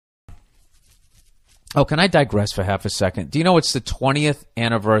Oh, can I digress for half a second? Do you know it's the 20th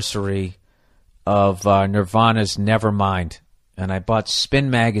anniversary of Nirvana's Nevermind? And I bought Spin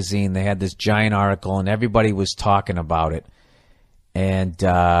Magazine. They had this giant article, and everybody was talking about it. And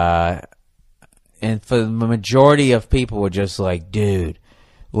for the majority of people were just like, dude,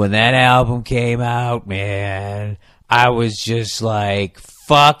 when that album came out, man, I was just like,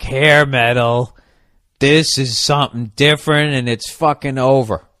 fuck hair metal. This is something different, and it's fucking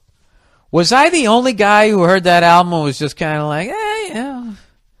over. Was I the only guy who heard that album and was just kind of like,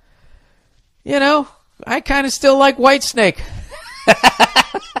 you know, I kind of still like Whitesnake.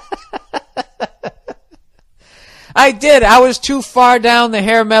 I did. I was too far down the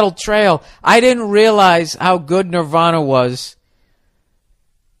hair metal trail. I didn't realize how good Nirvana was.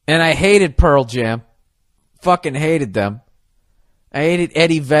 And I hated Pearl Jam. Fucking hated them. I hated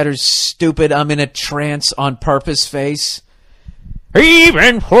Eddie Vedder's stupid I'm in a trance on purpose face.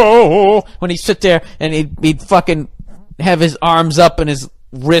 Even though, when he'd sit there and he'd fucking have his arms up and his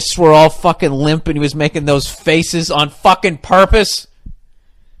wrists were all fucking limp and he was making those faces on fucking purpose.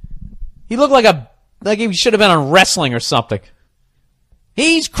 He looked like he should have been on wrestling or something.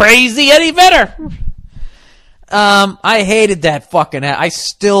 He's crazy Eddie Vedder. I hated that fucking I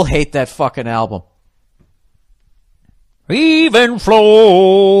still hate that fucking album. Even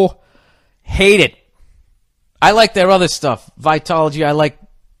flow. Hate it. I like their other stuff. Vitology, I like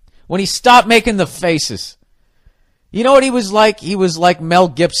when he stopped making the faces. You know what he was like? He was like Mel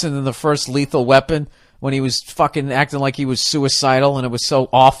Gibson in the first Lethal Weapon when he was fucking acting like he was suicidal and it was so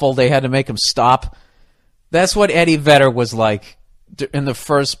awful they had to make him stop. That's what Eddie Vedder was like in the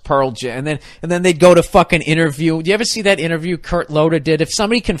first Pearl Jam. And then they'd go to fucking interview. Do you ever see that interview Kurt Loder did? If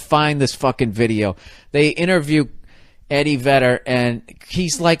somebody can find this fucking video, they interview Eddie Vedder, and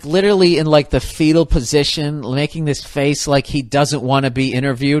he's like literally in like the fetal position, making this face like he doesn't want to be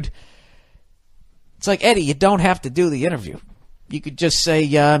interviewed. It's like, Eddie, you don't have to do the interview. You could just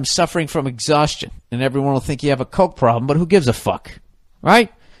say, I'm suffering from exhaustion, and everyone will think you have a coke problem, but who gives a fuck,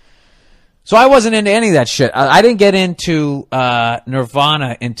 right? So I wasn't into any of that shit. I didn't get into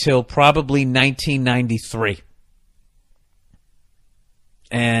Nirvana until probably 1993.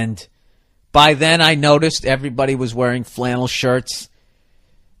 And by then, I noticed everybody was wearing flannel shirts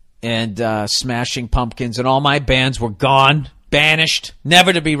and Smashing Pumpkins, and all my bands were gone, banished,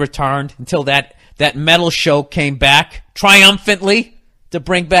 never to be returned until that metal show came back triumphantly to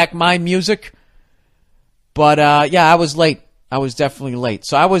bring back my music. But yeah, I was late. I was definitely late.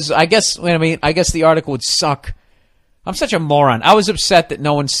 So I guess the article would suck. I'm such a moron. I was upset that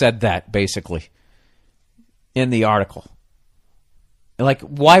no one said that, basically, in the article. Like,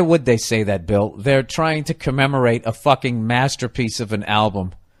 why would they say that, Bill? They're trying to commemorate a fucking masterpiece of an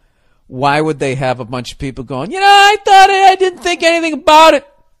album. Why would they have a bunch of people going, I didn't think anything about it.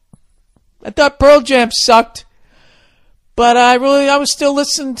 I thought Pearl Jam sucked. But I was still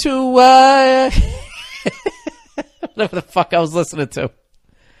listening to, whatever the fuck I was listening to.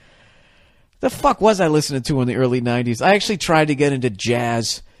 The fuck was I listening to in the early 90s? I actually tried to get into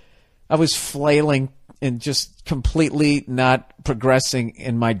jazz. I was flailing and just completely not progressing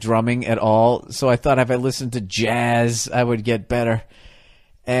in my drumming at all. So I thought if I listened to jazz, I would get better.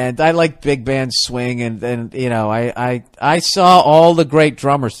 And I like big band swing, and I saw all the great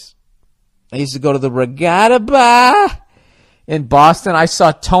drummers. I used to go to the Regatta Bar in Boston. I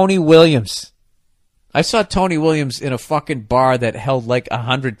saw Tony Williams. I saw Tony Williams in a fucking bar that held like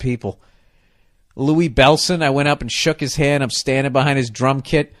 100 people. Louis Belson, I went up and shook his hand. I'm standing behind his drum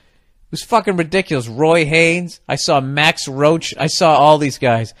kit. It was fucking ridiculous. Roy Haynes. I saw Max Roach. I saw all these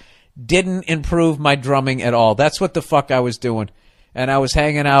guys. Didn't improve my drumming at all. That's what the fuck I was doing. And I was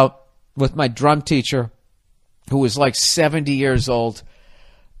hanging out with my drum teacher, who was like 70 years old.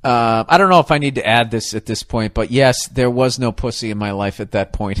 I don't know if I need to add this at this point, but yes, there was no pussy in my life at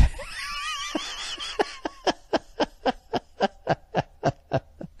that point.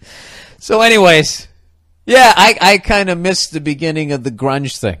 So anyways, yeah, I kind of missed the beginning of the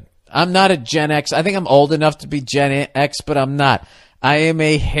grunge thing. I'm not a Gen X. I think I'm old enough to be Gen X, but I'm not. I am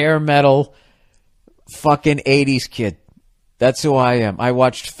a hair metal fucking 80s kid. That's who I am. I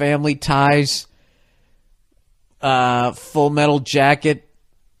watched Family Ties, Full Metal Jacket,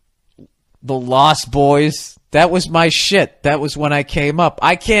 The Lost Boys. That was my shit. That was when I came up.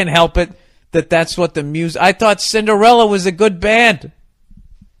 I can't help it that's what the music... I thought Cinderella was a good band.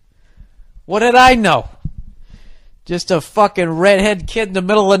 What did I know? Just a fucking redhead kid in the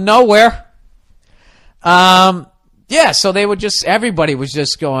middle of nowhere. Yeah, so they were just... Everybody was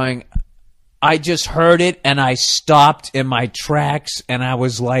just going... I just heard it, and I stopped in my tracks, and I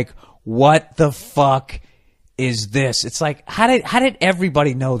was like, what the fuck is this? It's like, how did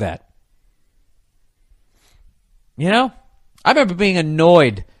everybody know that? You know? I remember being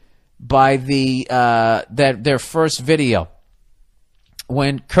annoyed by their first video.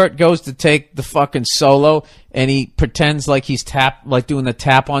 When Kurt goes to take the fucking solo and he pretends like he's doing the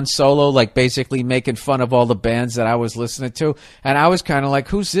tap-on solo, like basically making fun of all the bands that I was listening to. And I was kind of like,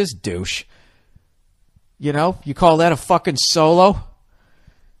 who's this douche? You know, you call that a fucking solo?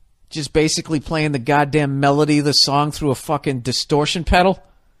 Just basically playing the goddamn melody of the song through a fucking distortion pedal?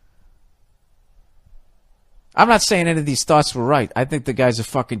 I'm not saying any of these thoughts were right. I think the guy's a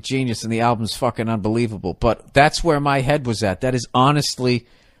fucking genius and the album's fucking unbelievable. But that's where my head was at. That is honestly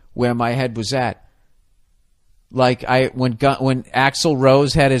where my head was at. Like when Axl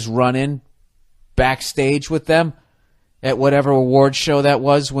Rose had his run-in backstage with them at whatever award show that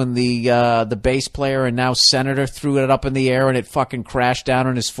was, when the bass player and now senator threw it up in the air and it fucking crashed down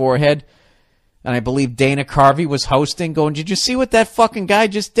on his forehead. And I believe Dana Carvey was hosting, going, "Did you see what that fucking guy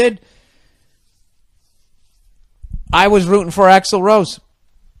just did?" I was rooting for Axl Rose.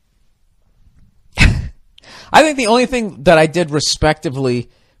 I think the only thing that I did respectably,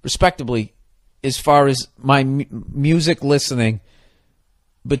 as far as my music listening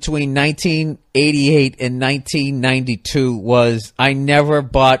between 1988 and 1992 was I never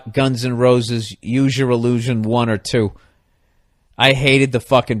bought Guns N' Roses' Use Your Illusion 1 or 2. I hated the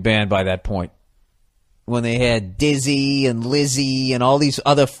fucking band by that point. When they had Dizzy and Lizzy and all these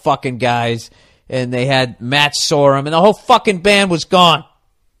other fucking guys, and they had Matt Sorum, and the whole fucking band was gone.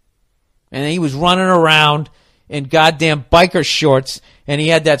 And he was running around in goddamn biker shorts, and he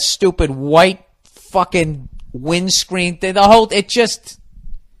had that stupid white fucking windscreen thing. It was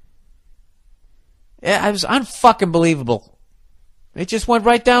unfucking believable. It just went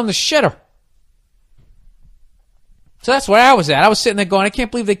right down the shitter. So that's where I was at. I was sitting there going, I can't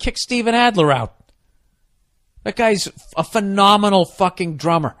believe they kicked Steven Adler out. That guy's a phenomenal fucking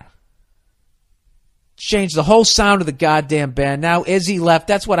drummer. Changed the whole sound of the goddamn band. Now Izzy left.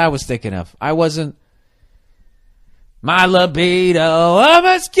 That's what I was thinking of. I wasn't. My libido, a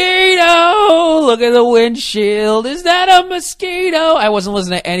mosquito. Look at the windshield. Is that a mosquito? I wasn't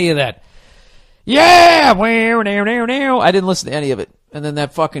listening to any of that. Yeah, I didn't listen to any of it. And then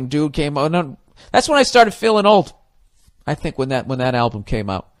that fucking dude came out. That's when I started feeling old. I think when that album came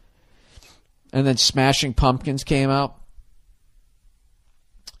out. And then Smashing Pumpkins came out.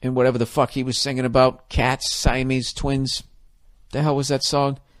 And whatever the fuck he was singing about, cats, Siamese twins. The hell was that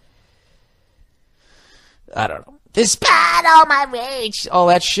song? I don't know. Despite all my rage, all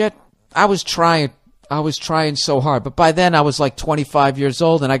that shit. I was trying so hard. But by then I was like 25 years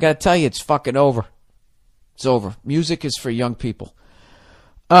old, and I gotta tell you, it's fucking over. It's over. Music is for young people.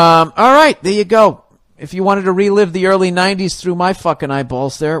 All right, there you go. If you wanted to relive the early 90s through my fucking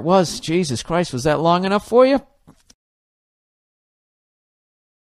eyeballs, there it was. Jesus Christ, was that long enough for you?